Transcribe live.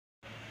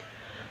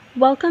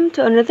Welcome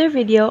to another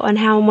video on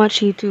how much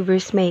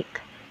YouTubers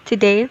make.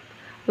 Today,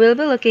 we'll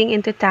be looking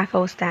into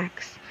Taco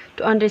Stacks.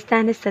 To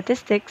understand his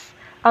statistics,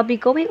 I'll be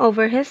going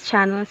over his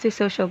channel through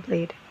Social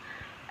Blade.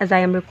 As I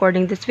am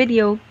recording this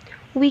video,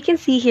 we can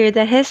see here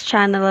that his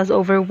channel has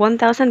over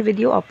 1,000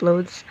 video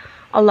uploads,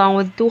 along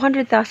with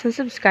 200,000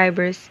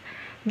 subscribers,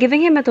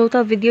 giving him a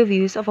total video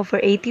views of over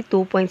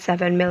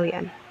 82.7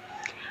 million.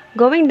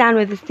 Going down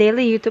with his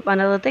daily YouTube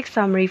analytics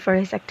summary for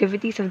his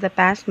activities of the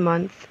past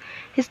month,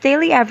 his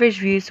daily average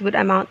views would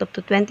amount up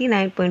to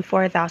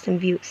 29.4 thousand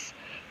views.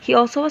 He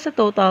also has a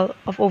total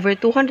of over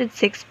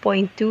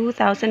 206.2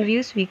 thousand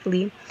views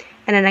weekly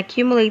and an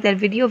accumulated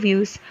video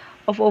views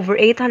of over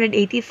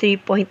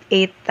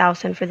 883.8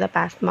 thousand for the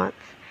past month.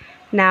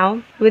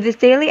 Now, with his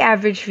daily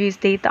average views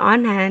data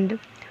on hand,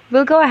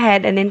 we'll go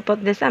ahead and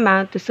input this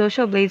amount to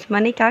Social Blade's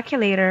money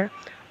calculator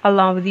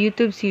along with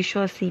YouTube's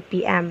usual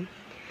CPM.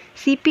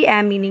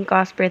 CPM meaning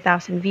cost per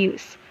thousand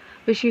views,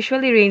 which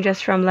usually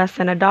ranges from less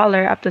than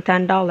 $1 up to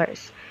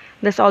 $10.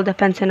 This all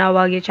depends on how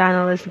well your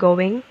channel is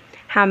going,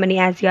 how many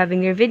ads you have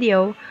in your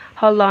video,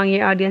 how long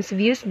your audience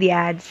views the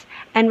ads,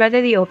 and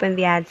whether they open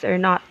the ads or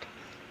not.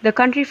 The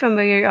country from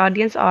where your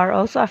audience are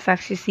also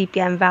affects your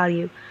CPM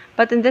value,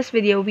 but in this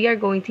video we are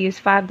going to use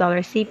 $5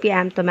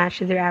 CPM to match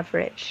their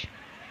average.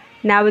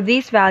 Now with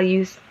these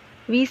values,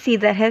 we see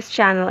that his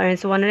channel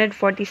earns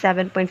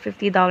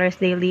 $147.50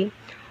 daily,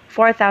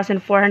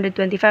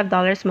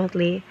 $4,425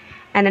 monthly,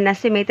 and an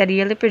estimated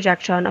yearly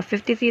projection of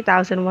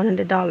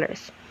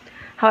 $53,100.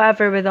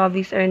 However, with all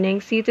these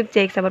earnings, YouTube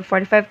takes about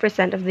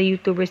 45% of the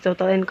YouTuber's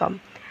total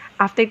income.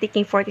 After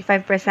taking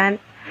 45%,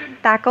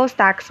 Taco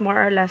Stacks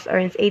more or less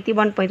earns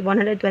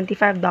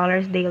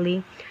 $81.125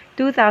 daily,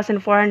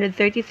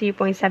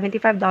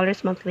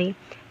 $2,433.75 monthly,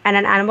 and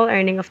an annual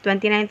earning of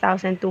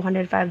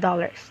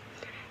 $29,205.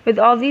 With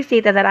all these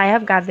data that I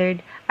have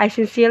gathered, I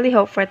sincerely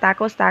hope for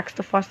Taco Stacks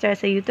to foster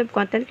as a YouTube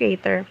content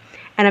creator,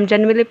 and I'm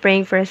genuinely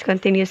praying for his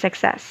continued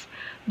success.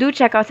 Do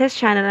check out his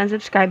channel and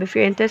subscribe if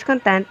you're into his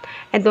content,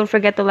 and don't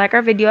forget to like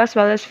our video as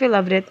well as if you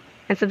loved it,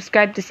 and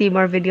subscribe to see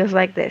more videos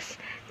like this.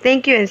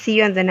 Thank you and see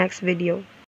you in the next video.